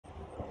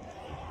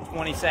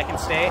22nd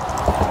state.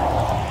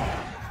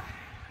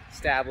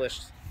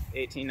 Established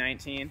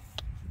 1819.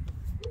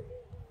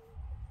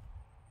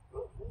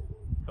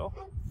 Cool.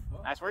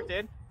 Nice work,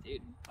 dude.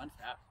 Dude, fun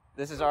stuff.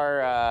 This is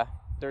our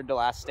third to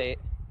last state.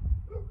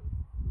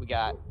 We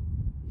got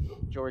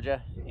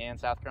Georgia and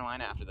South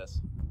Carolina after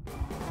this.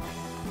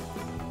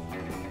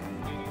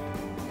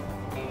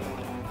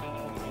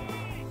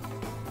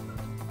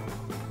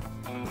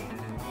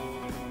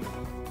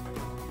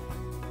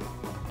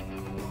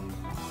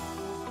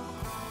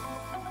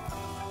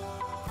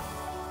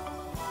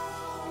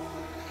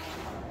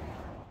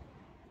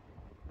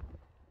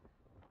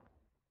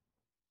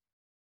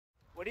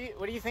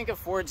 What do you think of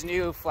Ford's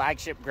new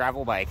flagship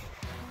gravel bike?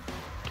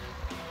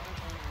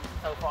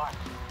 So far,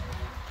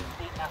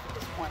 ain't nothing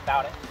disappointing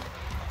about it.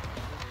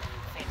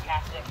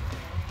 Fantastic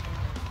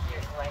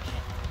gear selection,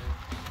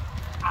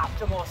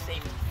 optimal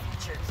safety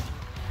features,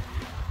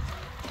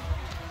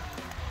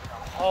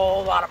 a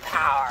whole lot of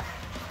power.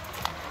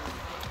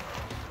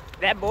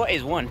 That boy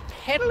is one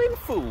pedaling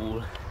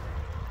fool.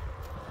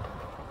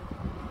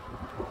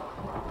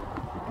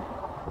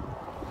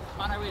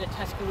 On our way to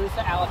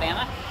Tuscaloosa,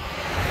 Alabama.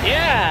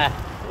 Yeah!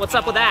 What's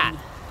up with that?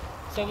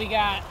 So we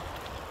got,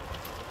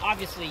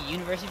 obviously,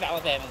 University of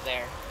Alabama's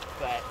there,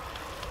 but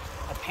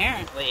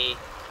apparently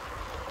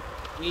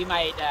we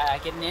might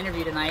get an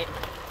interview tonight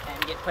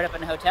and get put up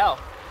in a hotel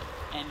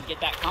and get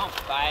that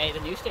comped by the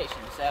news station.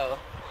 So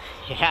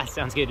yeah,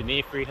 sounds good to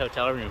me. Free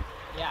hotel room.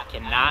 Yeah.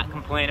 Cannot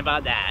complain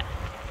about that.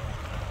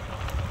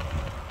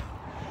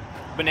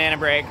 Banana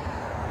break.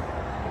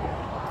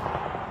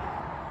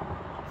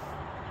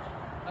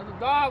 How's the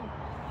dog?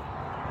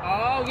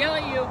 I'll yell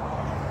at you.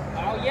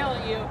 I'll yell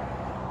at you.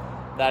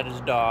 That is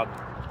dog.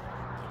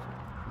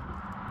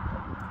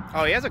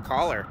 Oh, he has a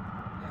collar.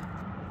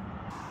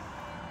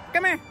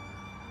 Come here.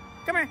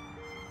 Come here.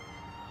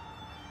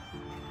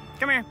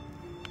 Come here.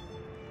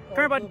 Come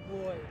here, bud.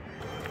 Boy.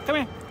 Come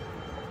here.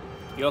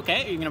 You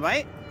okay? Are you gonna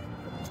bite?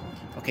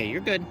 Okay,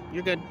 you're good.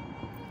 You're good.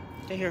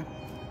 Stay here.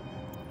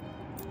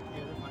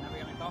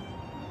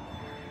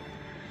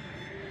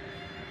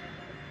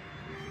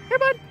 Here,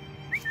 bud.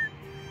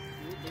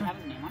 Do you have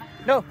a name on it?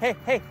 No, hey,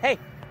 hey, hey,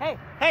 hey,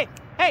 hey,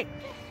 hey.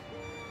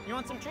 You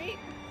want some treat?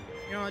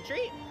 You want a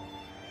treat?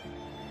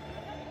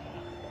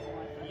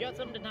 You got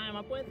something to tie him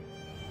up with?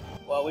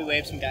 Well, we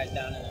waved some guys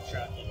down in the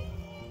truck, and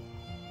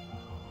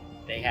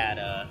they had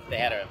a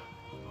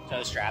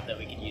tow strap that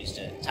we could use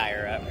to tie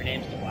her up. Her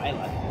name's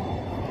Delilah.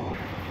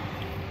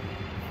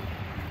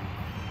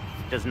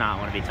 Does not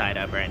want to be tied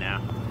up right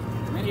now.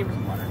 Maybe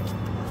some water.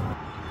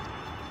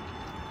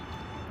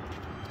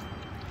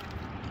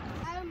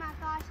 Oh my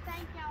gosh,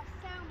 thank y'all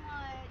so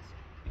much.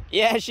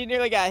 Yeah, she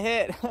nearly got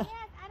hit. Yes,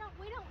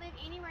 we don't live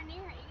anywhere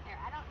near her either.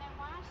 I don't know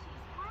why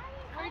she's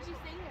crying. Where'd you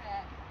see her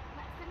at?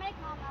 To make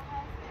mom my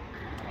husband.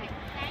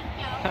 Thank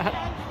y'all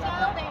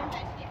so very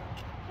much. Yeah.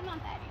 Come on,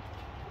 Daddy.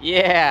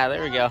 Yeah,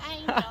 there we go.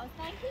 Angel,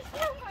 thank you so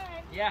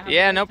much. Yeah.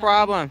 Yeah, no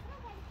problem.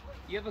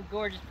 You have a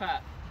gorgeous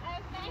pup. Oh,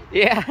 thank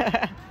you.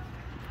 Yeah.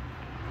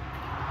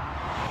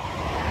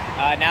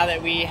 Now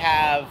that we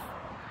have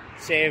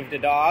saved a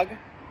dog,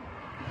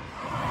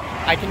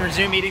 I can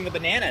resume eating the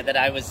banana that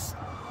I was...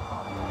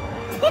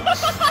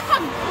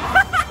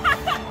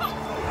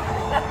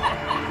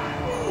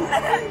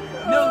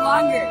 No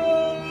longer.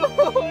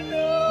 Oh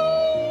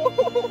no!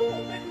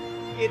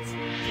 It's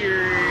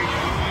dirty.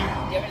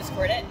 Do you want me to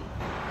squirt it?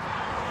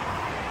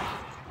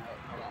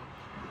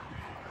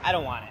 I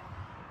don't want it.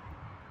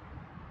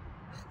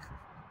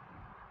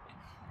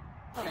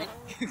 Okay.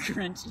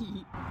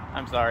 Crunchy.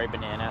 I'm sorry,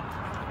 banana.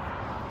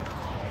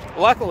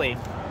 Luckily,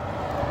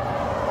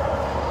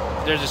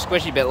 there's a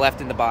squishy bit left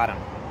in the bottom.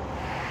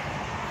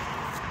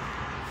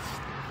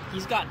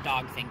 He's got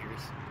dog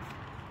fingers.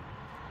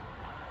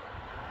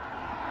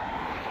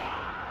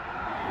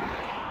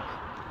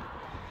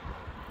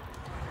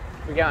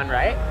 We going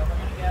right?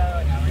 We're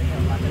gonna go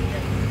left over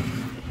here.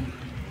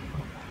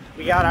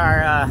 We got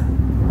our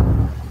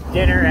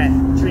dinner at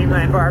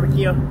Dreamland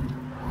Barbecue.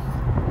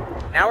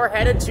 Now we're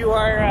headed to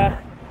our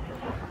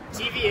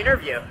TV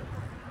interview.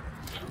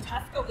 In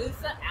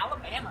Tuscaloosa,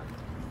 Alabama.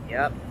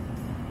 Yep.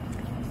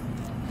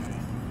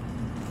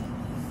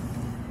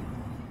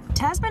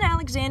 Tasman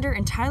Alexander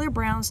and Tyler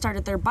Brown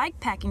started their bike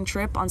packing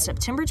trip on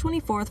September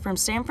 24th from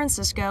San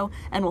Francisco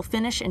and will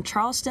finish in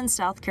Charleston,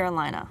 South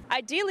Carolina.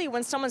 Ideally,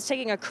 when someone's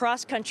taking a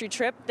cross-country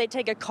trip, they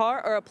take a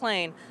car or a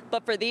plane.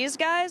 But for these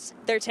guys,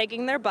 they're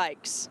taking their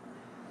bikes.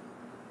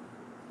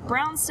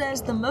 Brown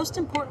says the most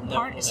important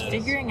part is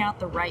figuring out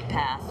the right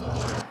path.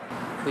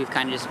 We've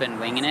kind of just been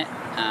winging it.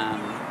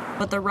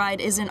 But the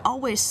ride isn't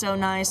always so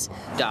nice.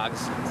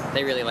 Dogs,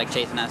 they really like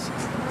chasing us.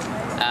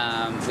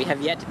 We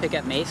have yet to pick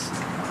up Mace,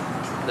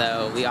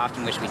 though we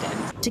often wish we did.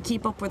 To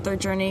keep up with their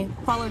journey,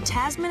 follow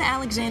Tasman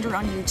Alexander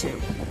on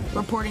YouTube.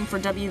 Reporting for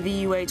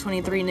WVUA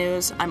 23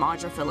 News, I'm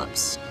Audra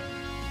Phillips.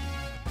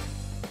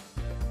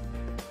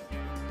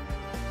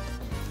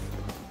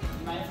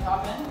 You mind if I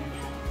hop in?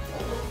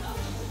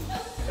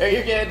 Oh,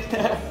 you're good.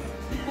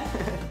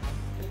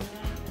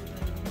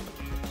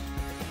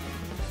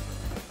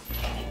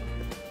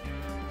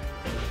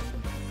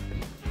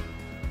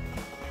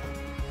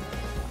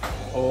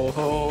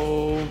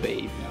 Oh,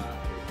 baby.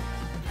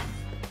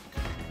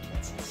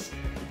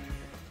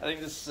 I think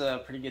this is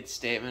a pretty good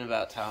statement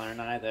about Tyler and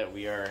I, that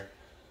we are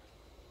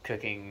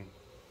cooking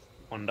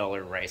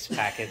 $1 rice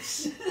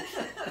packets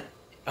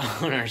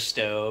on our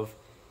stove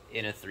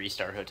in a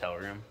 3-star hotel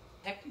room.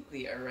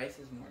 Technically, our rice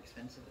is more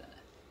expensive than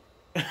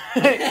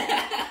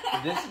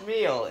it. This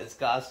meal is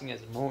costing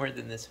us more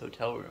than this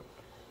hotel room.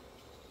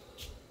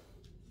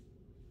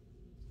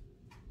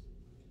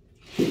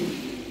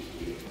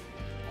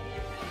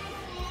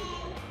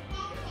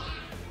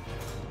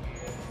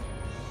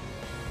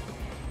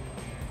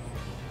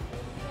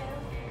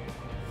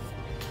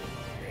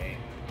 Great.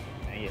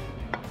 Thank you.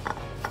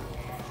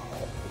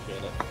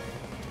 Appreciate it.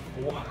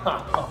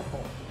 Wow.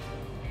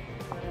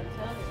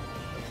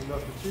 That's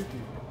enough for 2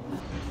 people.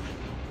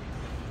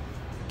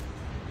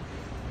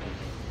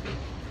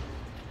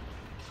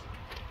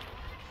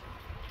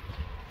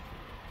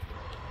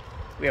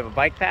 We have a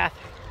bike path.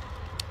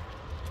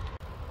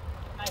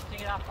 Nice to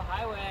get off the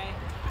highway.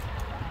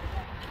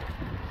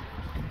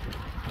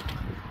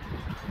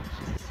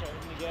 Just starting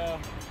to go.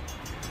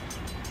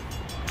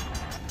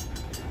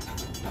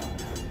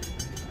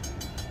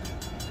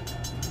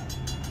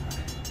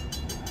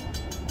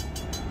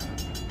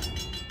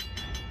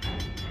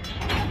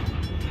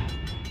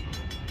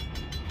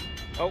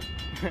 Oh.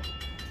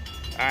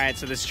 Alright,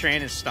 so this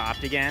train is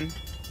stopped again.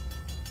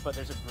 But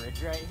there's a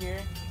bridge right here.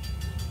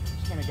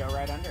 Just gonna go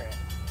right under it.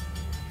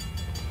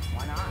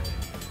 Why not?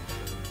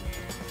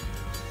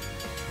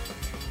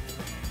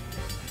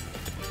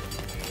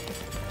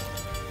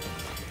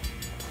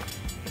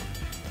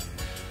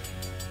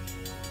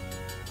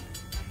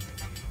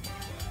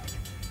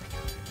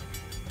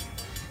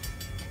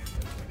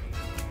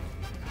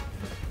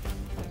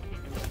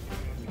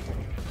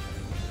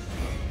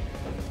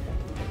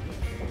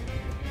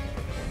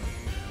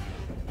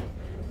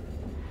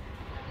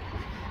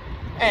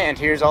 And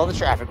here's all the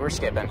traffic we're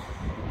skipping.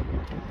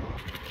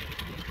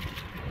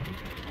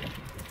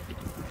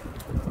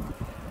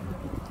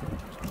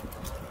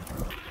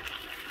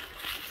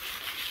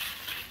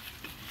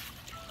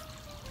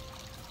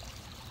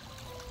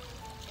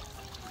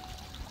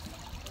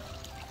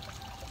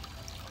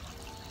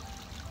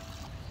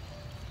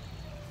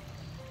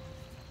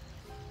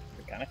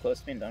 We're kind of close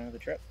to being done with the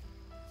trip.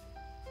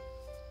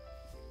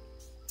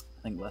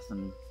 I think less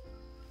than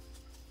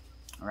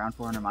around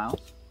 400 miles.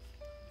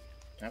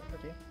 Not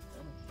for you.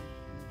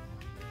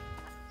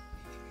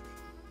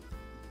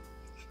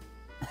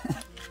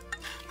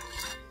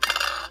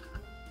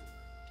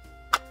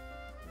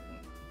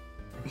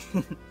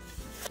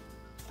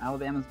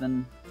 Alabama's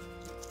been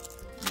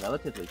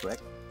relatively quick.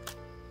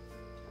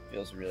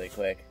 Feels really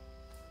quick.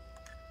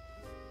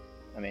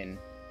 I mean,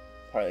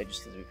 partly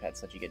just because we've had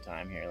such a good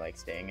time here, like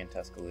staying in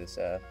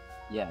Tuscaloosa.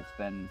 Yeah, it's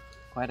been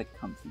quite a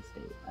comfy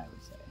state, I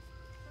would say.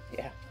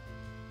 Yeah.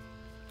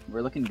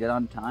 We're looking good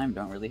on time,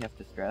 don't really have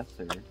to stress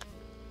or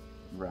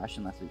rush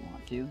unless we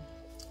want to.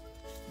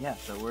 Yeah,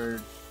 so we're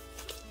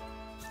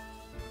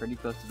pretty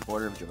close to the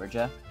border of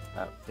Georgia,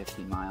 about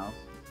 15 miles.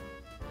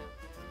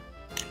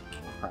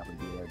 We'll probably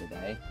be there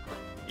today.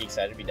 You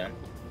excited to be done?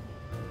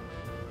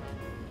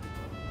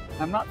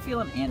 I'm not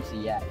feeling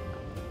antsy yet,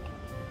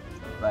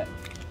 but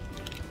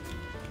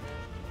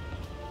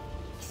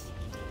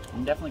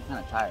I'm definitely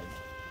kind of tired.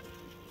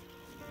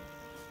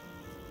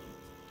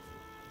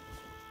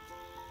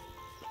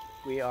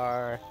 We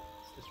are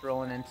just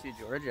rolling into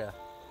Georgia.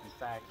 In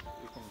fact,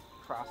 we can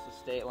cross the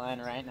state line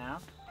right now.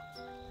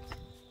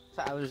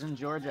 Tyler's in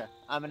Georgia.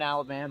 I'm in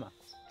Alabama.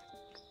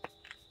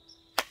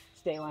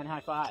 State line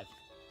high five.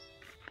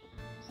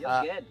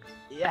 Feels good.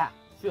 Yeah,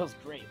 feels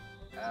great.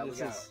 We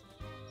got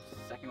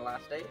second to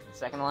last state.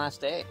 Second to last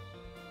state.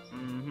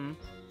 Mm-hmm.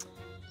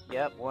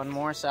 Yep, one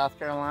more, South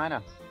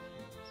Carolina.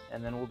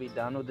 And then we'll be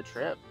done with the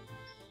trip.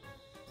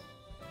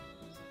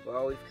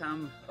 Well, we've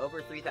come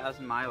over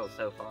 3,000 miles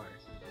so far.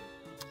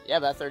 Yeah,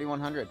 about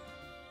 3,100.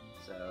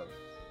 So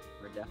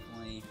we're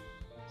definitely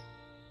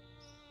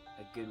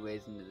a good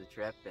ways into the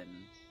trip, and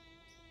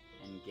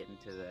getting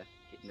to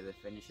the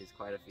finish is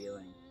quite a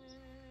feeling.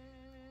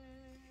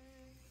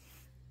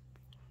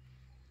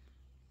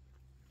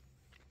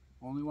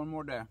 Only one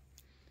more day.